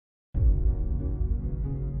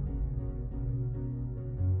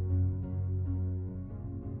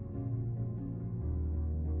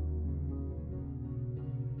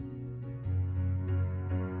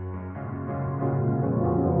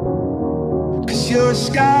'Cause you're a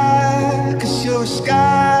sky, 'cause you're a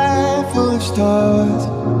sky full of stars.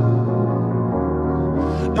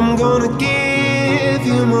 I'm gonna give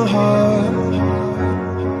you my heart.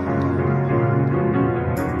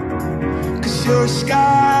 'Cause you're a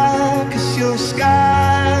sky, 'cause you're a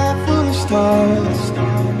sky full of stars.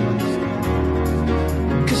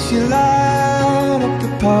 'Cause you light up the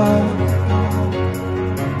park.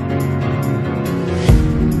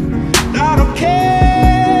 I don't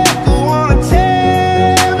care if you wanna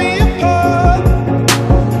tear me apart.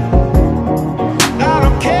 I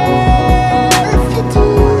don't care if you do.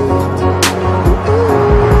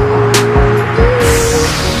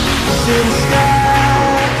 'Cause in the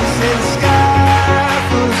sky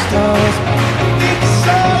full of stars, I think I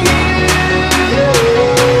saw you.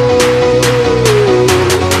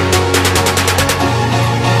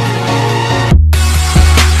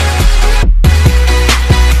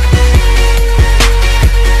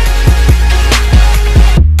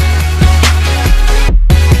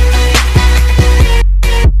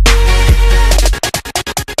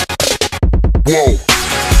 Whoa.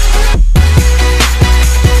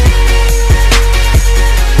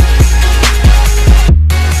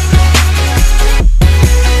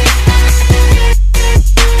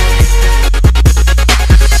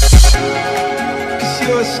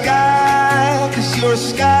 You're a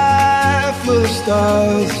sky full of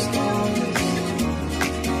stars.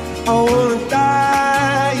 I wanna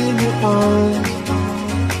die in your arms.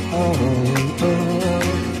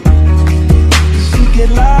 Cause you get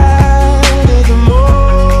lighter the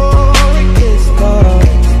more it gets dark.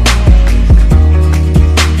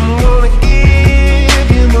 I'm gonna give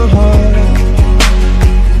you my heart.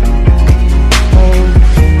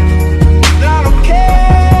 I don't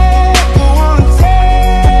care if you wanna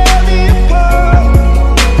tear me apart.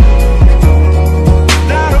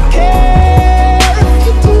 I don't care if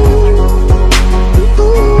you do.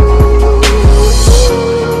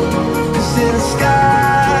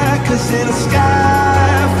 'Cause in the sky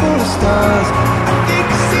full of stars, I think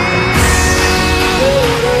I see you.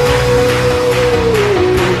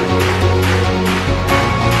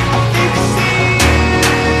 I think I see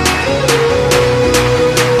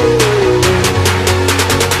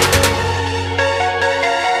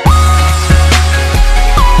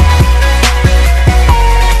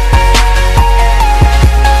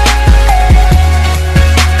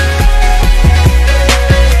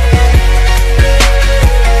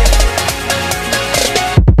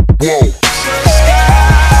Whoa.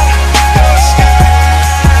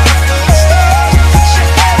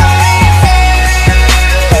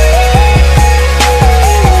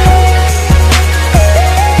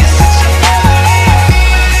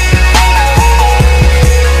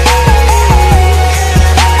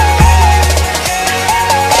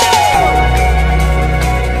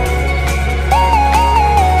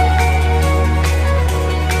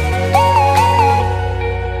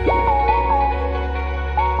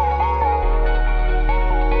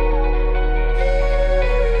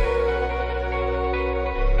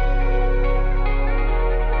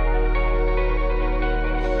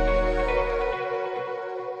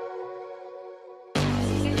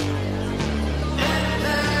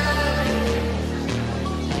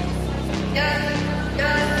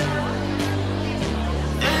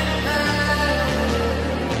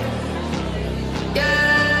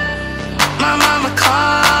 My mama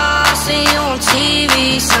calls, see you on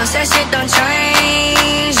TV. Sunset shit done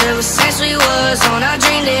changed. Ever since we was on, I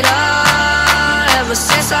dreamed it all. Ever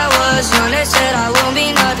since I was young, they said I won't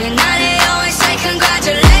be nothing. Now they always say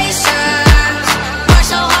congratulations. Worked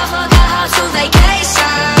so hard, forgot how to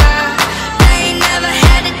vacation. They ain't never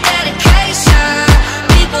had the dedication.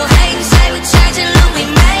 People hate and say we changed and look, we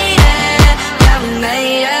made it. Yeah, we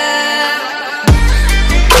made it.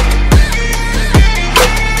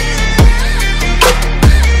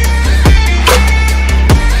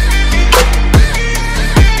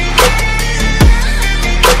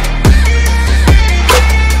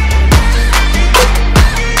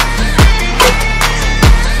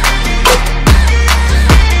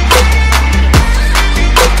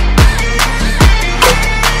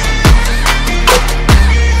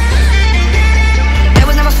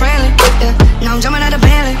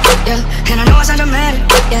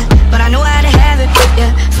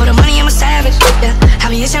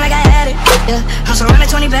 I'm surrounded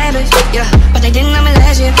 20 babies, yeah, but they didn't know me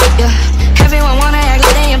last year, yeah. Everyone wanna act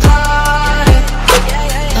like they important,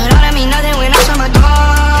 but all that mean nothing when I saw my door,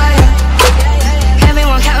 yeah.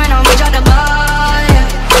 Everyone counting on me, drop the ball,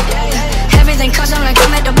 yeah. Everything custom like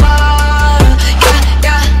I'm at the bottom, yeah,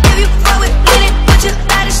 yeah. If you fuck with me, put your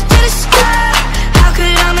lighters to the sky. How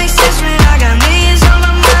could I make sense when I got millions on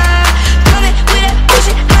my mind? Coming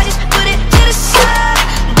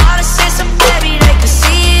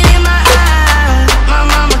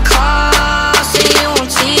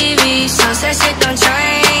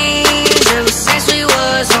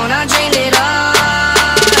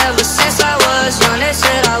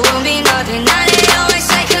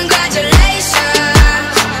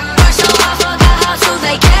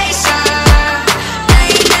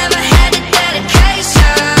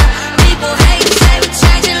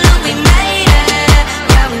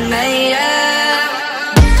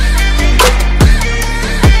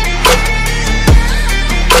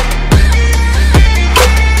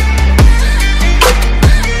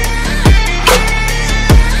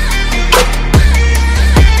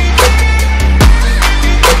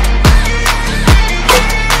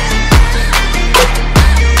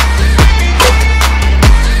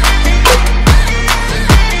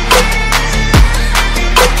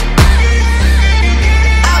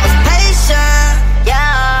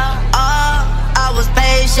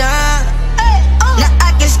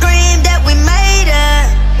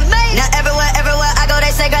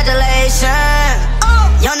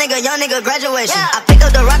to graduation. I pick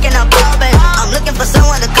up the rock and I ball, baby. I'm looking for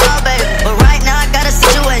someone to call, baby. But right now I got a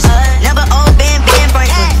situation. Never old Ben Franklin.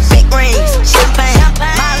 Big rings, champagne.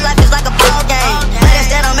 My life is like a ball game. But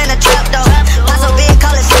instead I'm in a trap though. Paso big,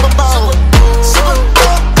 call it Super Bowl. Super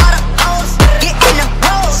Bowl, all the O's, get in the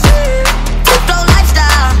rolls. Top flow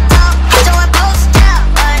lifestyle, Joe and Post.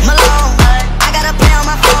 Malone, I got a play on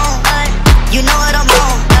my phone. You know what I'm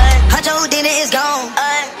on. Huncho Houdini is gone.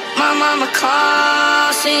 My mama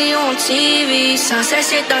called, seen you on TV. Sunset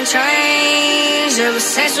shit done changed. Ever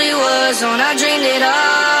since we was on, I dreamed it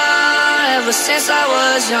all. Ever since I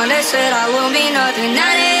was young, they said I won't be nothing.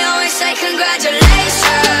 Now they always say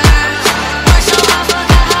congratulations. Worked so hard,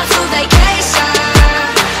 forgot how to vacation.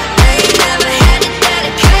 They ain't never had the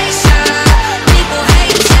dedication. People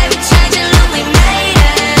hate, say we changing, look we made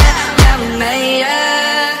it. Yeah, we made it.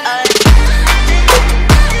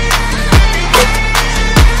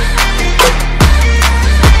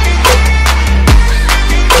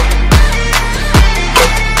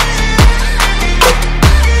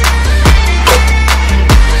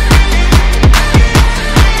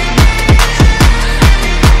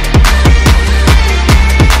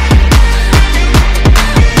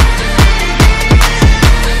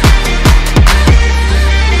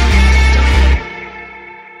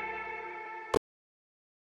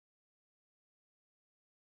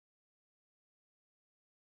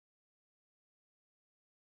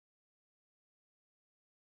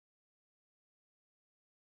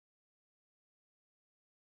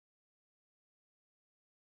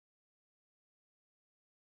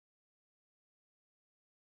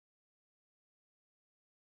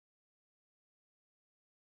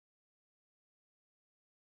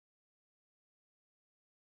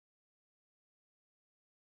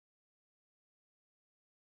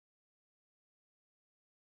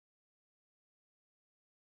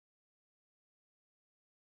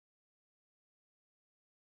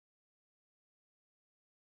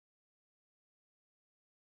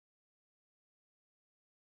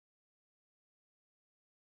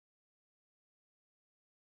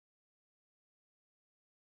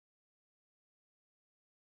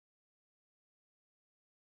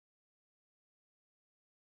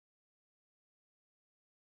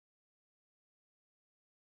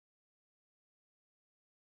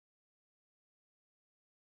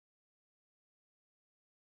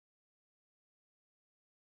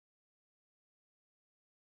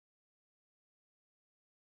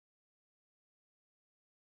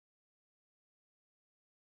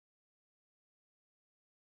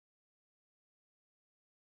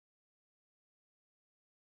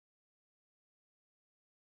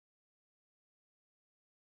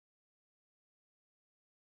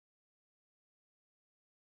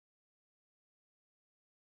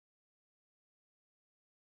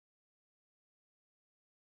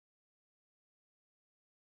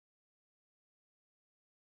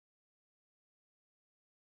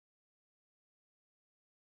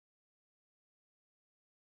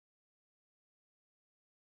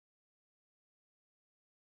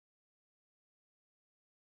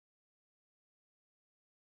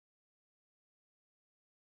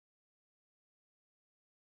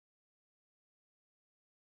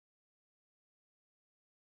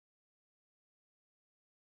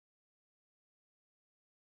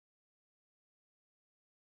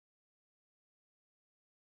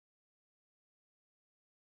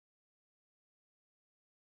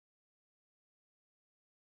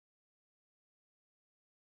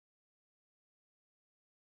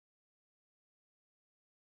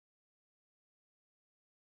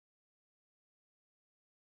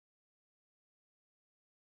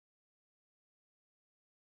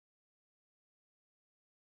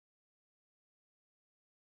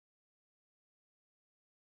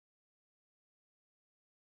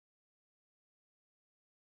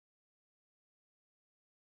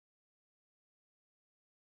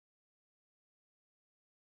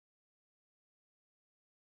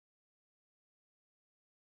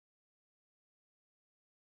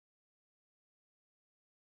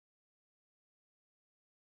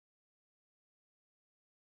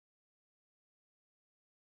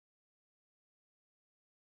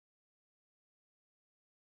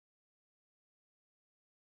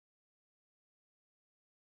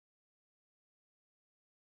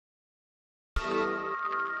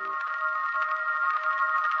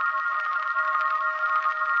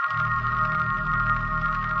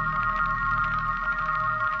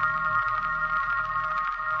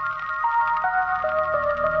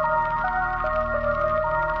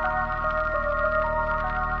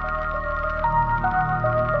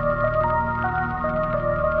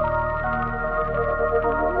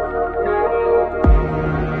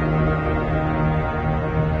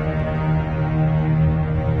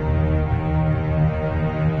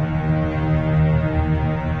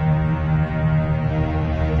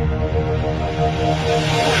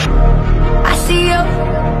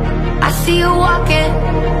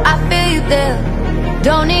 there,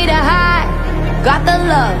 don't need to hide. Got the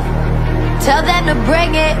love, tell them to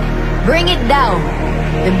bring it down,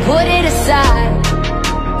 and put it aside.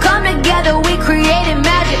 Come together, we created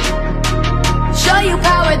magic. Show you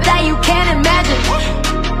power that you can't imagine.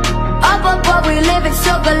 Up above, we live in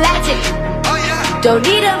so galactic. Don't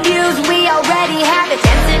need a muse, we already have it.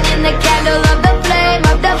 Dancing in the candle of the flame,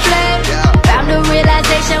 Found a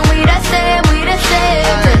realization, we the same,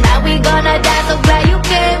 Tonight we gonna dance, so glad you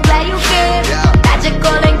came,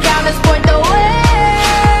 Magical encounters point the way.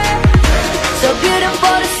 So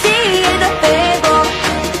beautiful to see in the fable.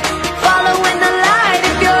 Following the light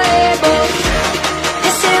if you're able.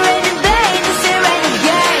 This here ain't in vain, this here ain't a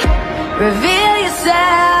game. Reveal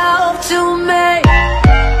yourself to me.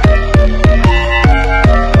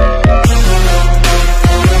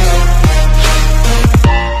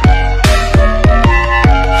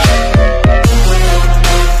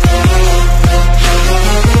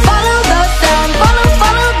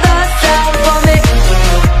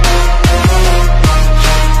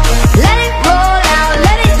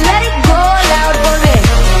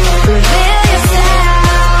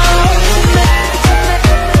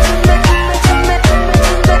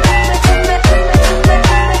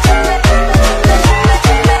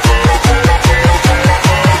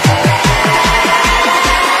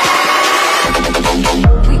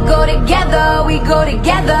 We go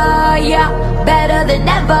together, yeah. Better than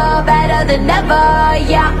ever,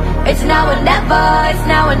 yeah. It's now or never,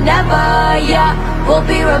 yeah. We'll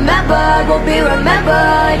be remembered,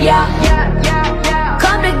 yeah.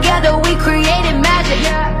 Come together, we created magic.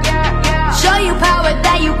 Show you power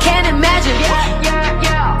that you can't imagine.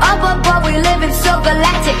 Up above, we live in so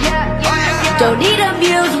galactic. Don't need a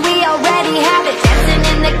muse,